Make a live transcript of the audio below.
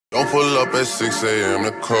Don't pull up at 6 a.m.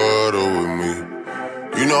 to cuddle with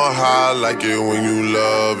me. You know how I like it when you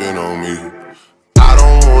loving on me. I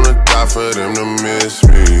don't wanna die for them to miss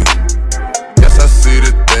me. Yes, I see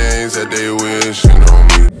the things that they wishing on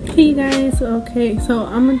me. Hey you guys, okay, so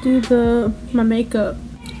I'm gonna do my makeup,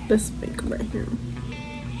 this makeup right here.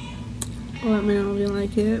 Let me know if you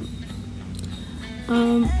like it.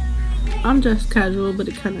 I'm just casual, but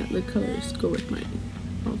the colors go with my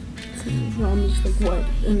outfit. So I'm just like white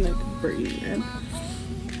and like pretty red.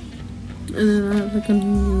 And then I have like a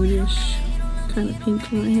nudish kind of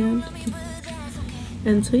pink on my hand.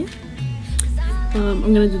 And so yeah, I'm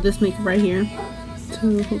gonna do this makeup right here.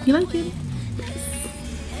 So hope you like it.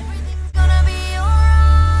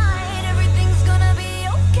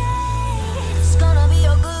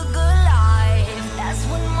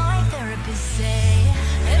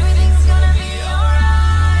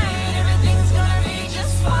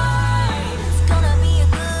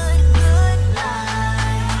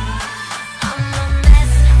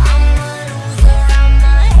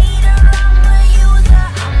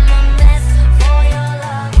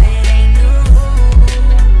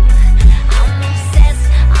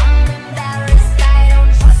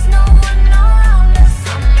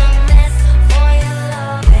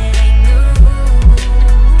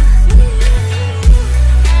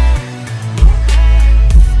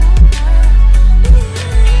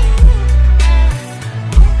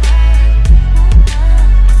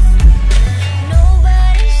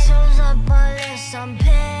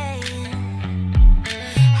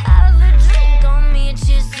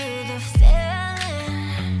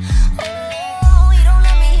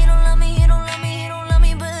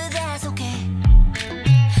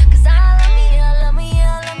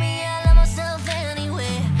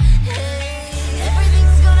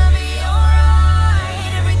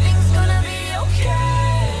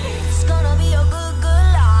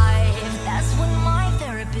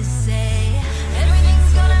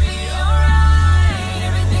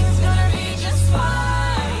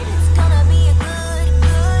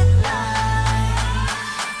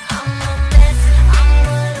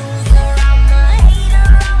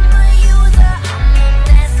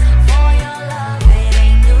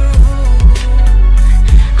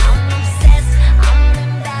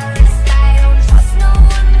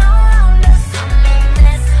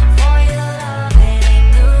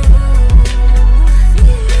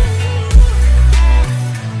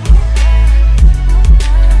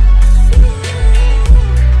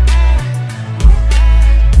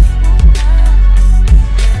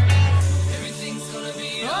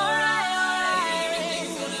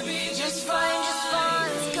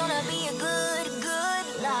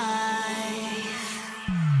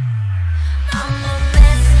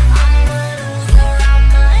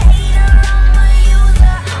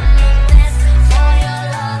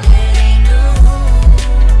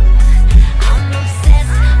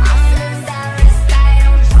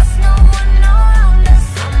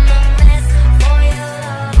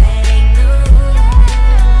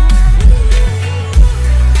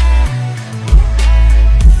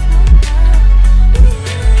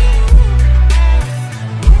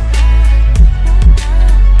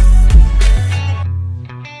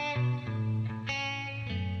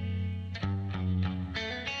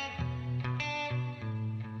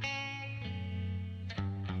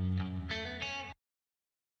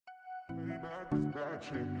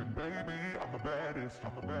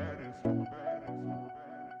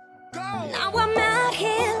 Now I'm out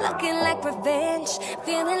here looking like revenge,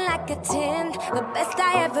 feeling like a 10, the best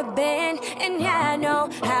I ever been. And yeah, I know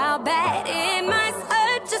how bad it must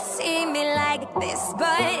hurt to see me like this,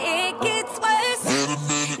 but it gets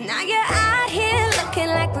worse. Now you're out here looking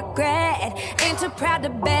like regret, ain't too proud to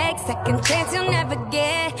beg, second chance you'll never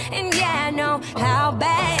get. And yeah, I know how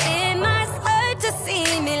bad it must hurt to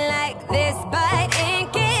see me like this, but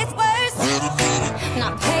it gets worse.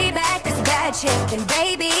 Now payback is bad chick, and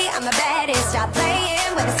baby, I'm the baddest. Stop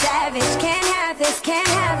playing with a savage. Can't have this, can't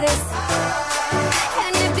have this.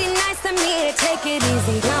 And it'd be nice for me to take it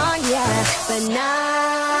easy on ya, but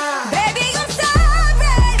nah. Baby, I'm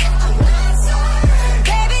sorry. I'm not sorry.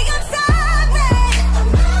 Baby, I'm sorry. I'm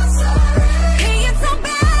not sorry. Being so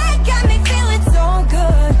bad got me feeling so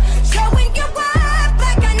good. Showing your worth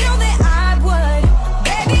like I know that I would.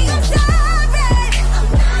 Baby, I'm sorry. I'm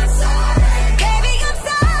not sorry. Baby, I'm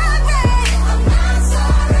sorry. I'm not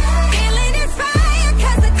sorry. Feeling inspired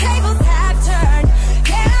 'cause the tables have turned.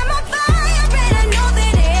 Yeah, I'm on fire and I know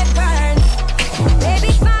that it burns.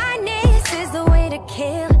 Baby, fineness is the way to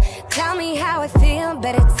kill.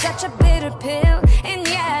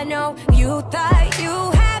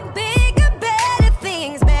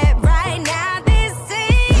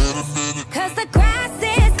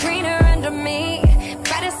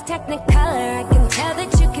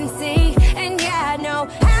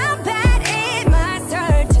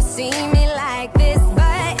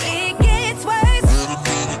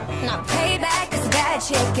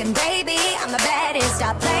 chicken, baby, I'm the baddest.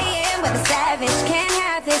 Stop playing with a savage. Can't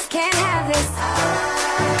have this, can't have this.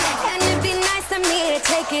 And it'd be nice of me to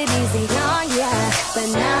take it easy on ya, but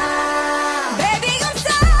nah, baby, I'm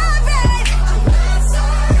sorry. I'm not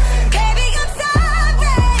sorry. Baby, I'm sorry.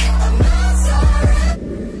 I'm not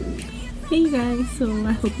sorry. Hey you guys, so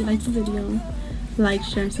I hope you liked the video. Like,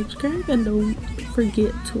 share, and subscribe, and don't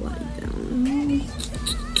forget to like down.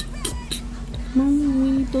 Come on,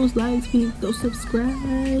 we need those likes, we need those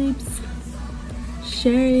subscribes.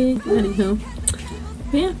 Share it. Anywho,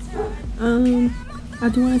 but yeah, I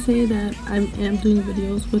do want to say that I am doing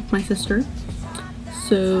videos with my sister.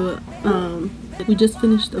 So we just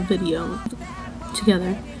finished a video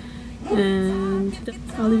together, and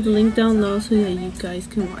I'll leave the link down below so that you guys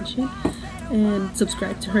can watch it and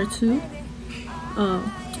subscribe to her too.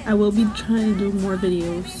 I will be trying to do more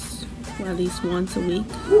videos, at least once a week.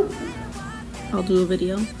 I'll do a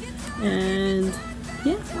video, and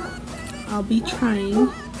yeah, I'll be trying.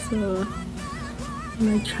 So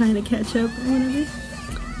I'm like trying to catch up or whatever.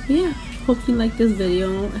 Yeah, hope you like this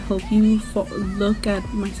video. I hope you look at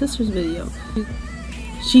my sister's video.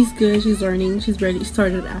 She's good, she's learning, she's ready,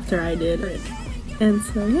 started after I did. And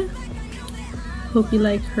so yeah, hope you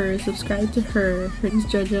like her, subscribe to her. Her name's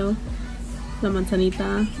Jojo La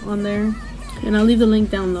Manzanita on there, and I'll leave the link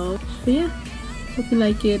down low. But yeah, hope you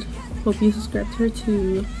like it, hope you subscribe to her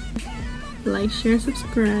too. Like, share,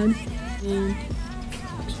 subscribe, and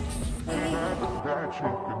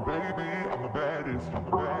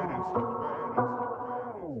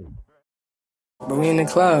but we in the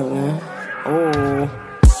club, man. Oh,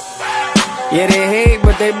 yeah, they hate,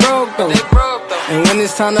 but they broke though. And when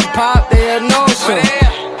it's time to pop, they have no show.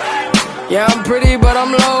 Yeah, I'm pretty, but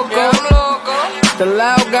I'm loco. The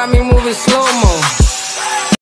loud got me moving slow-mo.